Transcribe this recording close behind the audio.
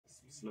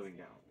slowing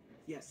down.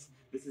 Yes,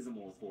 this is a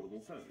more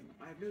affordable phone.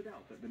 I have no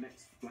doubt that the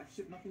next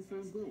flagship Nothing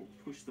phone will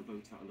push the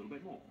boat out a little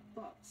bit more.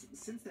 But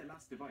since their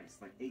last device,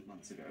 like 8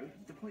 months ago,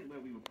 the point where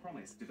we were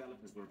promised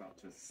developers were about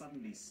to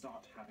suddenly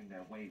start having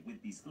their way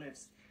with these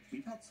glyphs,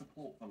 we've had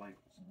support for like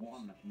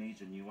one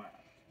major new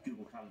app,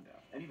 Google Calendar.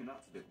 And even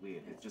that's a bit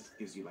weird. It just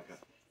gives you like a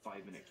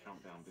 5-minute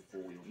countdown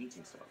before your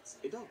meeting starts.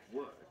 It does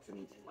work,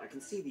 and I can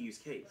see the use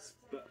case.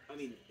 But, I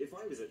mean, if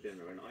I was at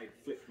dinner and I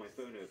flipped my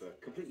phone over,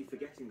 completely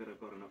forgetting that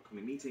I've got an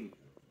upcoming meeting,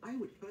 I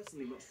would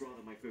personally much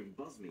rather my phone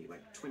buzz me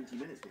like 20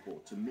 minutes before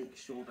to make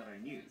sure that I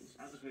knew,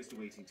 as opposed to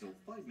waiting till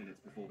 5 minutes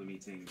before the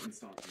meeting and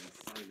starting a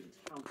silent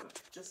counter,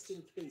 just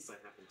in case I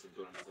happen to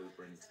glance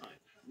over in time.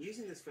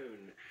 Using this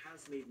phone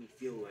has made me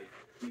feel like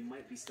we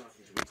might be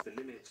starting to reach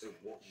the limit of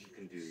what you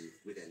can do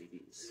with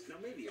LEDs. Now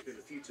maybe if in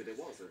the future there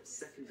was a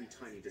secondary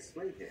tiny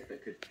display here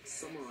that could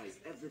summarize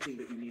everything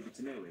that you needed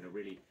to know in a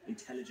really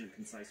intelligent,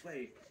 concise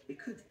way, it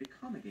could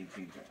become a game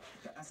changer.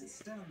 But as it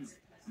stands,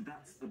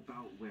 that's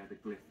about where the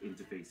glyph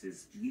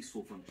interface's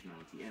useful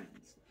functionality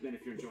ends. Then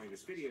if you're enjoying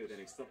this video, then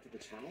a stop to the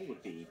channel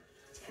would be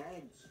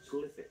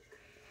Tag-glyphic.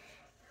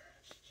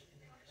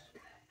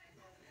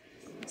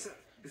 So,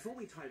 before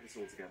we tie this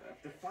all together,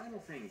 the final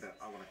thing that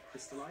I want to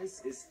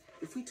crystallize is,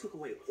 if we took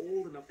away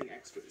all the nothing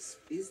extras,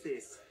 is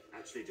this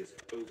actually just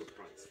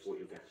overpriced for what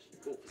you're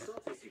getting? Well, for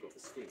starters, you've got the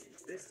screen.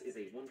 This is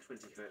a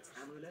 120Hz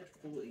AMOLED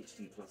Full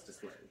HD Plus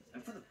display.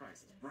 And for the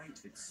price, it's bright,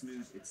 it's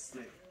smooth, it's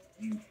slick.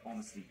 You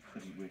honestly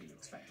couldn't really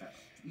expect that.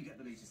 You get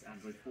the latest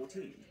Android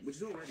 14, which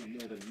is already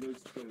more than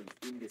most phones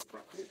in this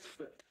bracket,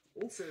 but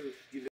also you